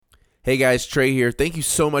Hey guys, Trey here. Thank you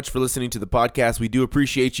so much for listening to the podcast. We do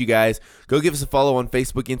appreciate you guys. Go give us a follow on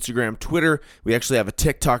Facebook, Instagram, Twitter. We actually have a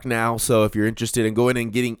TikTok now, so if you're interested in going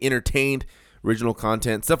and getting entertained, original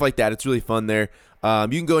content, stuff like that, it's really fun there. You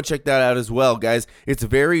can go and check that out as well, guys. It's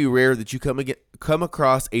very rare that you come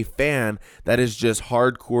across a fan that is just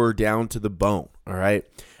hardcore down to the bone, all right?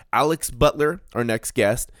 Alex Butler, our next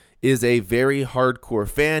guest, is a very hardcore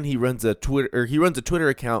fan. He runs a Twitter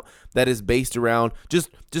account that is based around just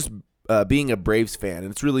being a Braves fan.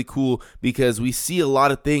 And it's really cool because we see a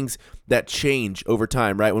lot of things that change over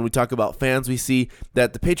time, right? When we talk about fans, we see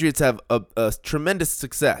that the Patriots have a tremendous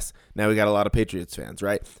success. Now we got a lot of Patriots fans,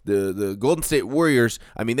 right? The Golden State Warriors,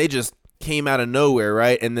 I mean, they just came out of nowhere,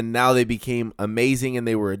 right? And then now they became amazing and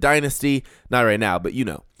they were a dynasty. Not right now, but you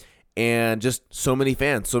know. And just so many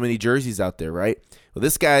fans, so many jerseys out there, right? Well,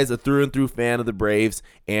 this guy's a through and through fan of the Braves,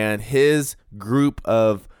 and his group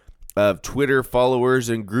of Twitter followers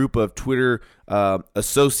and group of Twitter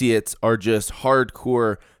associates are just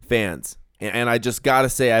hardcore fans. And I just got to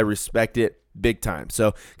say I respect it big time.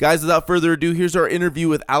 So, guys, without further ado, here's our interview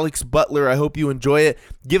with Alex Butler. I hope you enjoy it.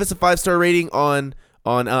 Give us a 5-star rating on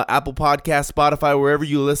Apple Podcasts, Spotify, wherever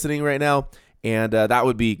you're listening right now, and that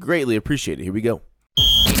would be greatly appreciated. Here we go.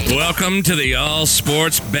 Welcome to the All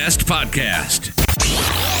Sports Best Podcast.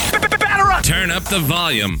 Turn up the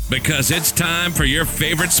volume because it's time for your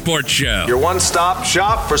favorite sports show. Your one-stop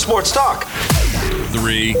shop for sports talk.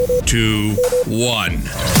 3, 2, 1.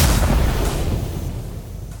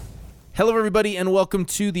 Hello, everybody, and welcome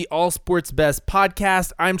to the All Sports Best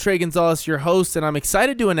Podcast. I'm Trey Gonzalez, your host, and I'm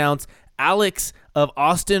excited to announce Alex of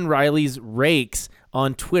Austin Riley's Rakes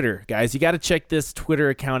on Twitter. Guys, you got to check this Twitter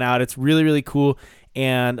account out. It's really, really cool.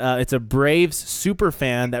 And it's a Braves super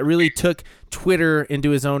fan that really took Twitter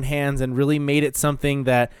into his own hands and really made it something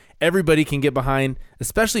that everybody can get behind,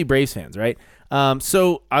 especially Braves fans, right?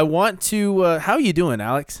 So I want to how are you doing,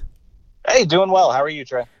 Alex? Hey, doing well. How are you,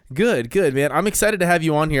 Trey? Good, man. I'm excited to have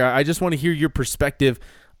you on here. I just want to hear your perspective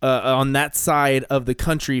on that side of the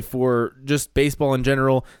country for just baseball in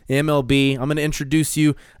general, MLB. I'm going to introduce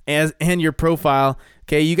you and your profile.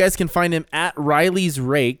 Okay, you guys can find him at Riley's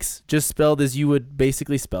Rakes, just spelled as you would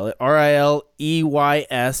basically spell it,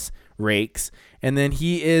 RILEYS Rakes. And then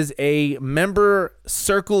he is a member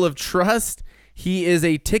Circle of Trust. He is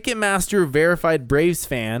a Ticketmaster verified Braves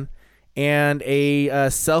fan and a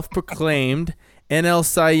self-proclaimed NL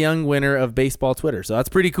Cy Young winner of baseball Twitter. So that's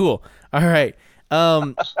pretty cool. All right.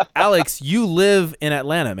 Alex, you live in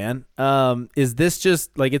Atlanta, man. Is this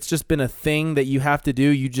just like it's just been a thing that you have to do?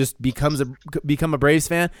 You just become a Braves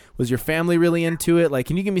fan? Was your family really into it? Like,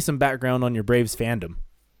 can you give me some background on your Braves fandom?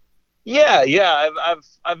 Yeah.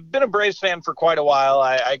 I've been a Braves fan for quite a while.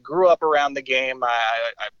 I grew up around the game. I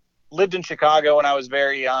lived in Chicago when I was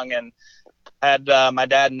very young, and had my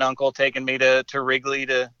dad and uncle taking me to Wrigley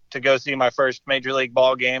to go see my first major league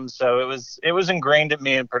ball game. So it was ingrained at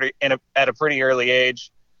me at a pretty early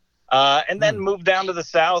age. And then moved down to the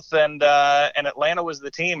South, and Atlanta was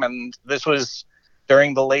the team. And this was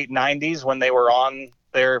during the late 90s when they were on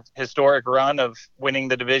their historic run of winning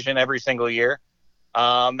the division every single year.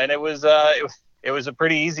 And it was a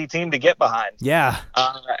pretty easy team to get behind. Yeah.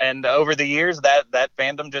 And over the years that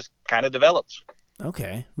fandom just kind of develops.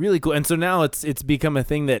 Okay. Really cool. And so now it's become a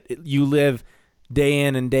thing that you live day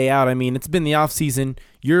in and day out. I mean, it's been the off season.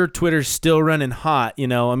 Your Twitter's still running hot, you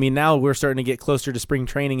know. I mean, now we're starting to get closer to spring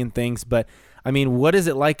training and things, but I mean, what is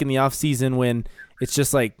it like in the off season when it's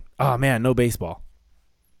just like, oh man, no baseball?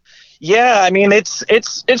 Yeah, I mean, it's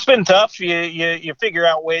been tough. You figure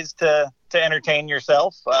out ways to entertain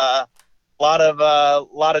yourself. A lot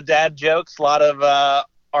of dad jokes, a lot of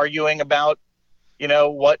arguing about, you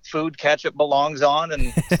know, what food ketchup belongs on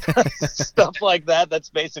and stuff like that.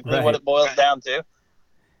 That's basically what it boils down to.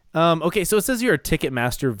 Okay, so it says you're a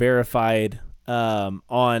Ticketmaster verified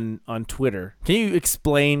on Twitter. Can you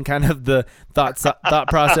explain kind of the thought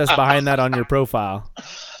process behind that on your profile?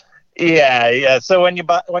 Yeah. So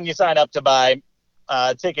when you sign up to buy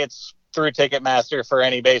tickets through Ticketmaster for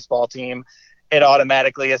any baseball team, it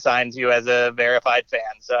automatically assigns you as a verified fan.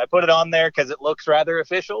 So I put it on there because it looks rather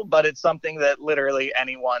official, but it's something that literally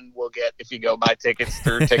anyone will get if you go buy tickets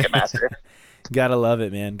through Ticketmaster. Gotta love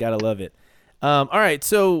it, man. Gotta love it. All right,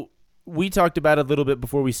 so we talked about it a little bit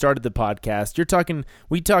before we started the podcast.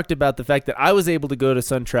 We talked about the fact that I was able to go to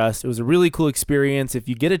SunTrust. It was a really cool experience. If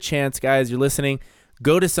you get a chance, guys, you're listening,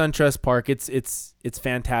 go to SunTrust Park. It's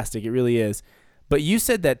fantastic. It really is. But you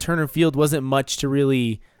said that Turner Field wasn't much to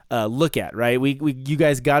really look at, right? You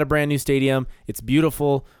guys got a brand new stadium. It's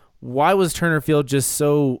beautiful. Why was Turner Field just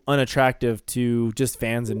so unattractive to just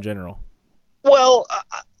fans in general? Well,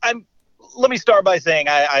 let me start by saying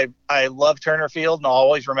I love Turner Field, and I'll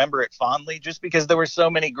always remember it fondly just because there were so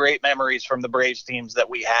many great memories from the Braves teams that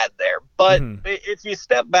we had there. But if you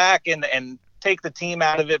step back and take the team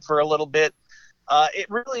out of it for a little bit, it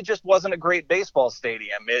really just wasn't a great baseball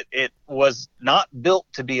stadium. It was not built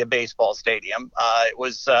to be a baseball stadium. It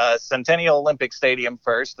was Centennial Olympic Stadium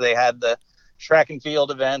first. They had the track and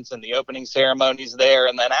field events and the opening ceremonies there.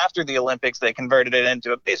 And then after the Olympics, they converted it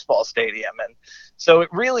into a baseball stadium. And so it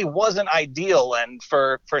really wasn't ideal. And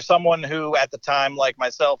for someone who at the time, like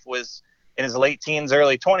myself, was in his late teens,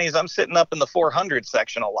 early 20s, I'm sitting up in the 400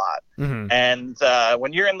 section a lot. And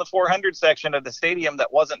when you're in the 400 section of the stadium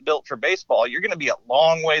that wasn't built for baseball, you're going to be a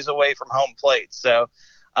long ways away from home plate. So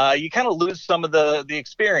you kind of lose some of the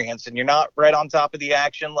experience, and you're not right on top of the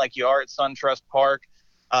action like you are at SunTrust Park.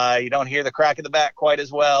 You don't hear the crack of the bat quite as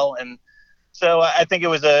well, and so I think it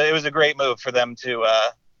was a great move for them to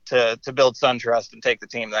build SunTrust and take the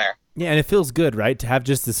team there. Yeah, and it feels good, right, to have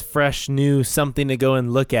just this fresh, new something to go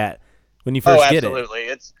and look at when you first get it.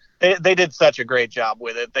 Absolutely. They did such a great job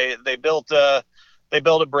with it. They built a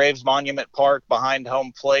Braves Monument Park behind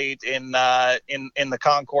home plate in the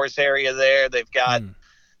concourse area there. They've got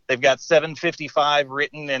 755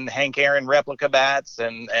 written in Hank Aaron replica bats,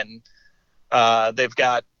 and they've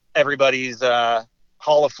got everybody's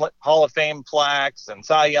Hall of Fame plaques and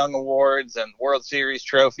Cy Young awards and World Series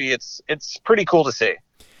trophy. It's pretty cool to see.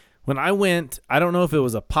 When I went, I don't know if it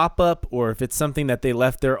was a pop-up or if it's something that they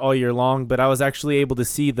left there all year long, but I was actually able to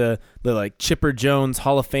see the like Chipper Jones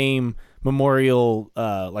Hall of Fame Memorial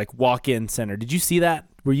like walk-in center. Did you see that?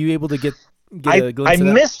 Were you able to get a glimpse of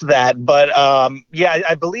that? I missed that, but yeah,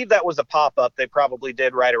 I believe that was a pop-up they probably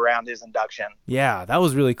did right around his induction. Yeah, that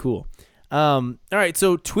was really cool. All right,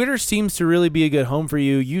 so Twitter seems to really be a good home for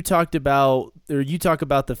you. You talk about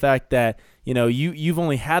the fact that, you know, you've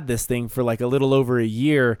only had this thing for like a little over a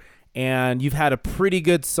year, and you've had a pretty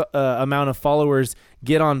good amount of followers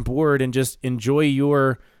get on board and just enjoy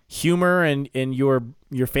your humor and your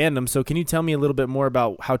fandom. So can you tell me a little bit more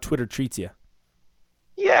about how Twitter treats you?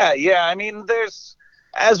 Yeah. I mean,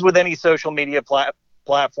 as with any social media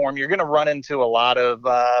platform, you're going to run into a lot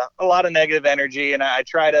of negative energy, and I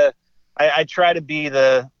try to be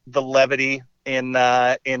the levity in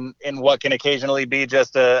what can occasionally be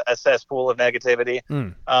just a cesspool of negativity.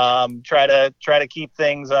 Try to keep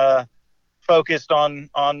things focused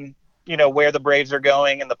on you know where the Braves are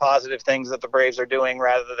going and the positive things that the Braves are doing,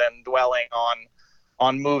 rather than dwelling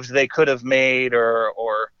on moves they could have made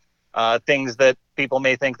or things that people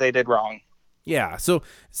may think they did wrong. Yeah. So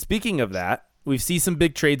speaking of that, we see some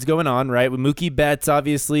big trades going on, right? With Mookie Betts,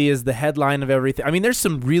 obviously, is the headline of everything. I mean, there's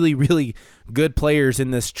some really, really good players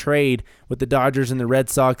in this trade with the Dodgers and the Red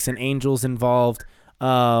Sox and Angels involved.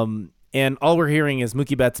 And all we're hearing is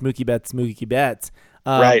Mookie Betts, Mookie Betts, Mookie Betts.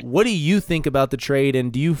 Right. What do you think about the trade,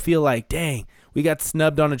 and do you feel like, dang, we got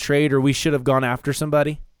snubbed on a trade, or we should have gone after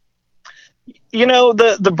somebody? You know,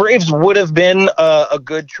 the Braves would have been a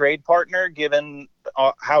good trade partner given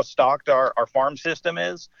how stocked our farm system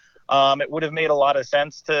is. It would have made a lot of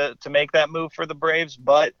sense to make that move for the Braves.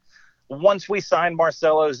 But once we signed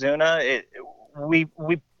Marcell Ozuna, we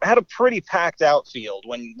had a pretty packed outfield.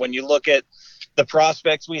 When you look at the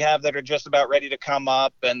prospects we have that are just about ready to come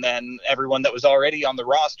up, and then everyone that was already on the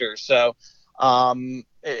roster. So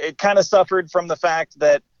it kind of suffered from the fact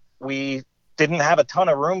that we didn't have a ton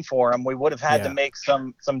of room for him. We would have had to make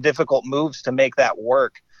some difficult moves to make that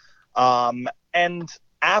work. And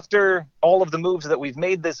after all of the moves that we've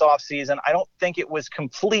made this offseason, I don't think it was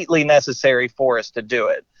completely necessary for us to do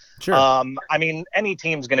it. Sure. I mean, any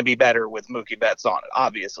team's going to be better with Mookie Betts on it,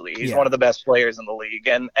 obviously. He's one of the best players in the league.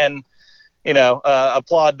 And you know,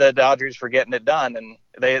 applaud the Dodgers for getting it done. And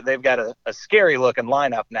they've got a scary-looking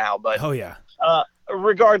lineup now. But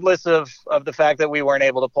regardless of the fact that we weren't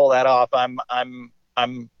able to pull that off,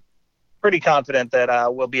 I'm pretty confident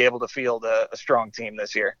that we'll be able to field a strong team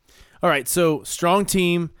this year. All right, so strong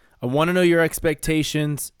team. I want to know your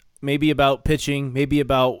expectations, maybe about pitching, maybe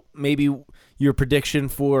your prediction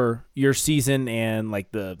for your season and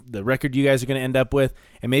like the record you guys are going to end up with,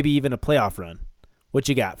 and maybe even a playoff run. What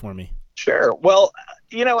you got for me? Sure. Well,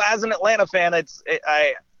 you know, as an Atlanta fan,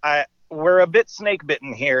 we're a bit snake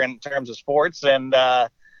bitten here in terms of sports, and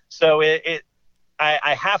so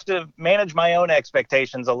I have to manage my own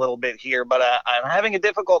expectations a little bit here, but I'm having a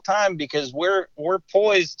difficult time because we're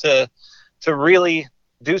poised to really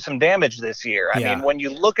do some damage this year. I mean, when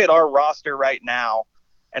you look at our roster right now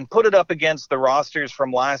and put it up against the rosters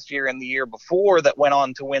from last year and the year before that went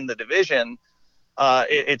on to win the division,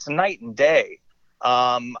 it's night and day.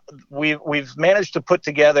 We've managed to put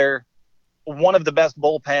together one of the best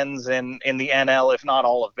bullpens in the NL, if not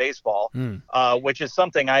all of baseball, which is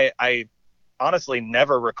something I honestly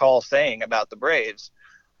never recall saying about the Braves.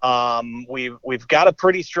 We've got a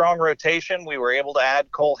pretty strong rotation. We were able to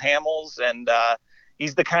add Cole Hamels, and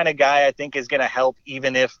he's the kind of guy I think is going to help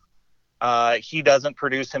even if he doesn't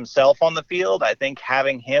produce himself on the field. I think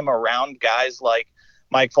having him around guys like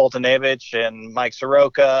Mike Foltynewicz and Mike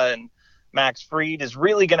Soroka and Max Fried is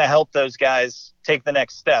really going to help those guys take the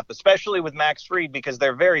next step, especially with Max Fried because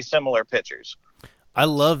they're very similar pitchers. I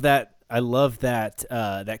love that.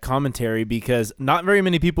 That commentary because not very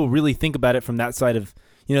many people really think about it from that side of,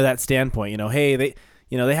 that standpoint. Hey, they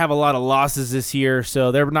have a lot of losses this year,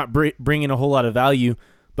 so they're not bringing a whole lot of value,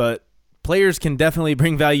 but players can definitely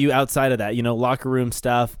bring value outside of that, locker room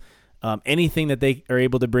stuff, anything that they are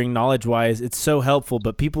able to bring knowledge-wise. It's so helpful,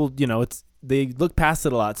 but people, they look past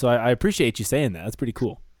it a lot. So I appreciate you saying that. That's pretty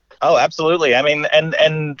cool. Oh, absolutely. I mean,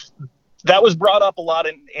 and that was brought up a lot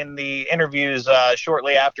in the interviews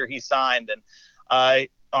shortly after he signed. And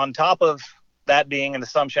on top of that being an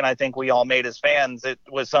assumption I think we all made as fans, it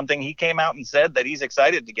was something he came out and said that he's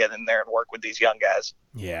excited to get in there and work with these young guys.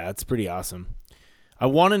 Yeah, that's pretty awesome. I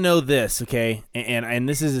want to know this, okay? And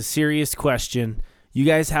this is a serious question. You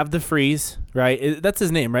guys have the Freeze, right? That's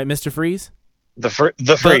his name, right? Mr. Freeze? The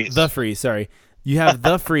Freeze. The Freeze, sorry. You have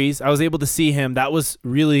the Freeze. I was able to see him. That was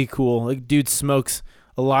really cool. Like, dude smokes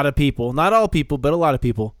a lot of people. Not all people, but a lot of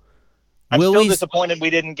people. I'm still disappointed we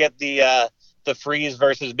didn't get the Freeze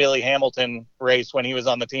versus Billy Hamilton race when he was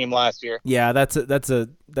on the team last year. Yeah,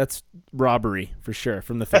 that's robbery for sure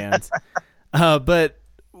from the fans. But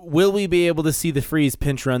will we be able to see the Freeze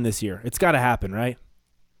pinch run this year? It's got to happen, right?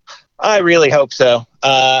 I really hope so.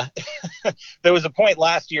 There was a point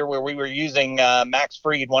last year where we were using Max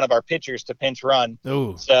Fried, one of our pitchers, to pinch run.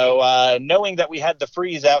 Ooh. So knowing that we had the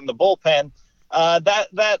Freeze out in the bullpen,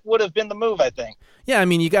 that would have been the move, I think. Yeah, I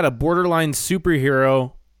mean, you got a borderline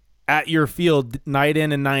superhero at your field night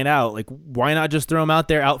in and night out. Like, why not just throw him out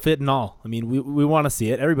there, outfit and all? I mean, we want to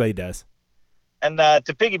see it. Everybody does. And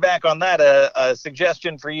to piggyback on that, a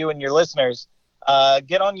suggestion for you and your listeners,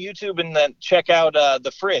 get on YouTube and then check out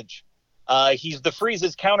The Fridge. He's the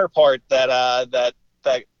Freeze's counterpart that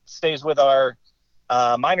stays with our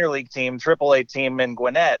minor league team, AAA team in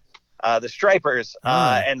Gwinnett, the Stripers.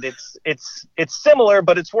 And it's similar,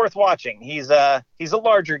 but it's worth watching. He's a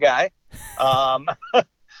larger guy,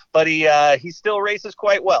 but he still races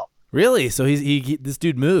quite well. Really? So this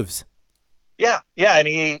dude moves. Yeah,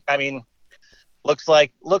 and looks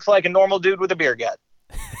like a normal dude with a beer gut.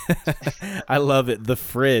 I love it. The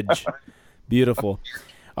Fridge. Beautiful.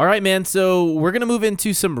 All right, man. So we're going to move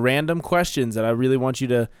into some random questions that I really want you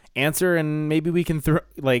to answer, and maybe we can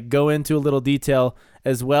go into a little detail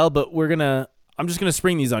as well, but I'm just going to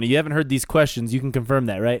spring these on you. You haven't heard these questions. You can confirm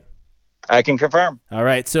that, right? I can confirm. All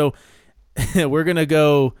right. So we're going to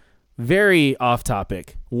go very off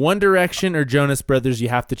topic. One Direction or Jonas Brothers, you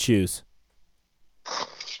have to choose.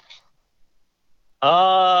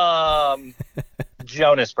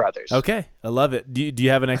 Jonas Brothers. Okay, I love it. Do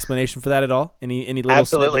you have an explanation for that at all? Any little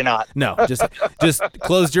Absolutely snippet? not. No, just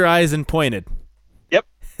closed your eyes and pointed. Yep.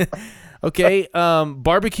 Okay,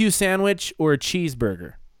 barbecue sandwich or a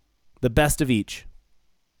cheeseburger? The best of each.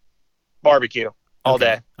 Barbecue all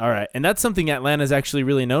day. All right, and that's something Atlanta's actually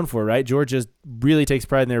really known for, right? Georgia really takes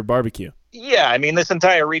pride in their barbecue. Yeah, I mean, this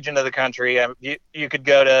entire region of the country, you could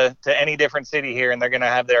go to any different city here, and they're going to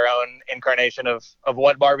have their own incarnation of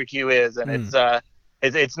what barbecue is, and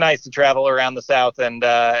it's nice to travel around the South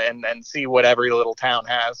and see what every little town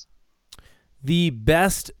has. The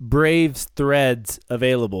best Braves threads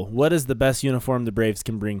available. What is the best uniform the Braves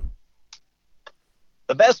can bring?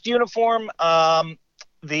 The best uniform,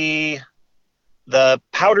 the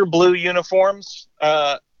powder blue uniforms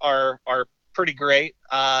are pretty great.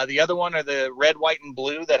 The other one are the red, white, and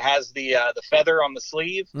blue that has the feather on the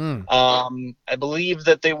sleeve. I believe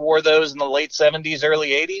that they wore those in the late 70s, early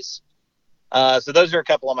 80s. So those are a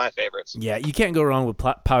couple of my favorites. Yeah, you can't go wrong with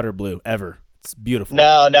powder blue ever. It's beautiful.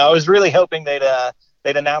 No, I was really hoping they'd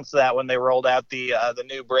announce that when they rolled out the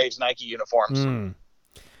new Braves Nike uniforms.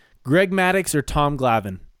 Greg Maddux or Tom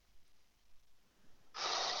Glavine?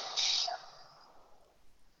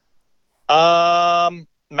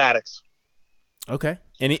 Maddux. Okay.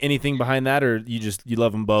 Anything behind that, or you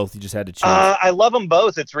love them both? You just had to choose. I love them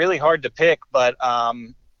both. It's really hard to pick, but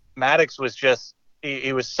Maddux was just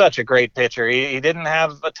he was such a great pitcher. He didn't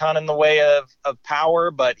have a ton in the way of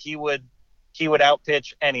power, but he would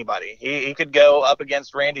outpitch anybody. He could go up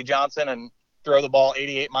against Randy Johnson and throw the ball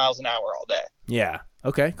 88 miles an hour all day. Yeah.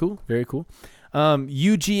 Okay. Cool. Very cool.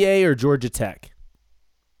 UGA or Georgia Tech?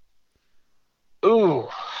 Ooh.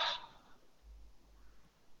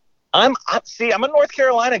 I'm a North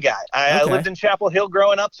Carolina guy. I Okay. lived in Chapel Hill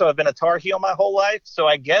growing up, so I've been a Tar Heel my whole life. So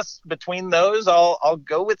I guess between those, I'll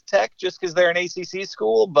go with Tech just because they're an ACC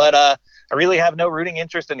school. But I really have no rooting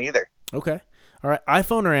interest in either. Okay. All right.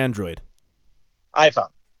 iPhone or Android? iPhone.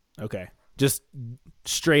 Okay. Just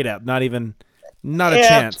straight up, not a Yeah.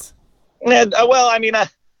 chance. Well, I mean,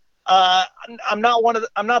 I'm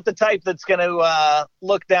not the type that's going to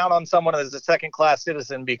look down on someone as a second-class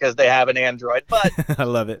citizen because they have an Android. But I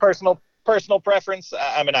love it. personal preference,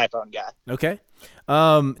 I'm an iPhone guy. Okay.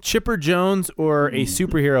 Chipper Jones or a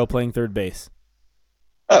superhero playing third base?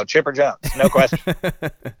 Oh, Chipper Jones, no question.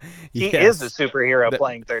 He Yes. is a superhero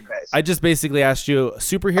playing third base. I just basically asked you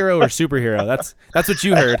superhero or superhero. That's what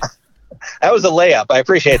you heard. That was a layup. I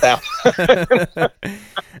appreciate that.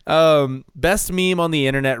 Best meme on the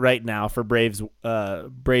internet right now for Braves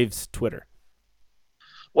Twitter.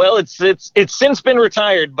 Well, it's since been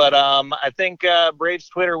retired, but I think Braves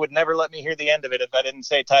Twitter would never let me hear the end of it if I didn't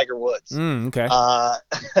say Tiger Woods. Okay.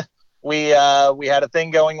 We had a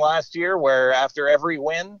thing going last year where after every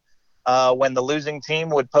win, when the losing team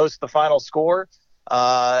would post the final score,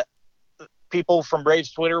 people from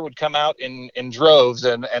Braves Twitter would come out in droves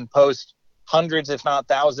and post hundreds, if not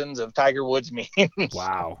thousands, of Tiger Woods memes.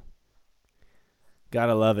 Wow.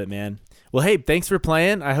 Gotta love it, man. Well, hey, thanks for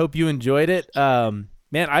playing. I hope you enjoyed it.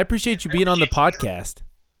 Man, I appreciate you being on the podcast.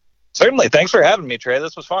 Certainly. Thanks for having me, Trey.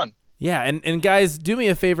 This was fun. Yeah, and guys, do me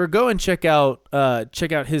a favor, go and check out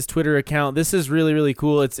his Twitter account. This is really, really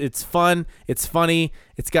cool. It's fun, it's funny,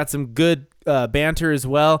 it's got some good banter as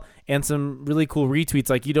well, and some really cool retweets.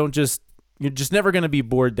 Like you're just never gonna be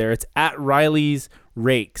bored there. It's at Riley's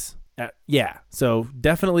Rakes. So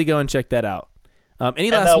definitely go and check that out. Any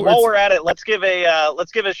last words? While we're at it, let's give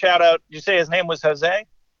a shout out. Did you say his name was Jose?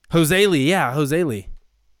 Jose Lee, yeah, Jose Lee.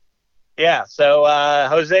 Yeah, so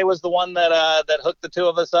Jose was the one that hooked the two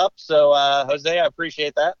of us up. So Jose, I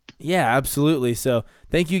appreciate that. Yeah, absolutely. So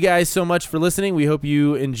thank you guys so much for listening. We hope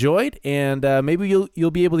you enjoyed, and maybe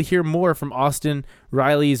you'll be able to hear more from Austin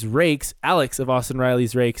Riley's Rakes, Alex of Austin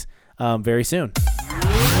Riley's Rakes, very soon.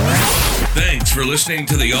 Thanks for listening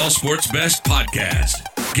to the All Sports Best podcast.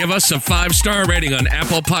 Give us a 5-star rating on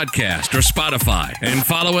Apple Podcast or Spotify, and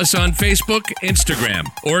follow us on Facebook, Instagram,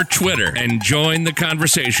 or Twitter, and join the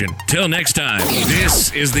conversation. Till next time,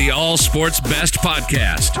 this is the All Sports Best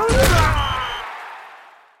podcast.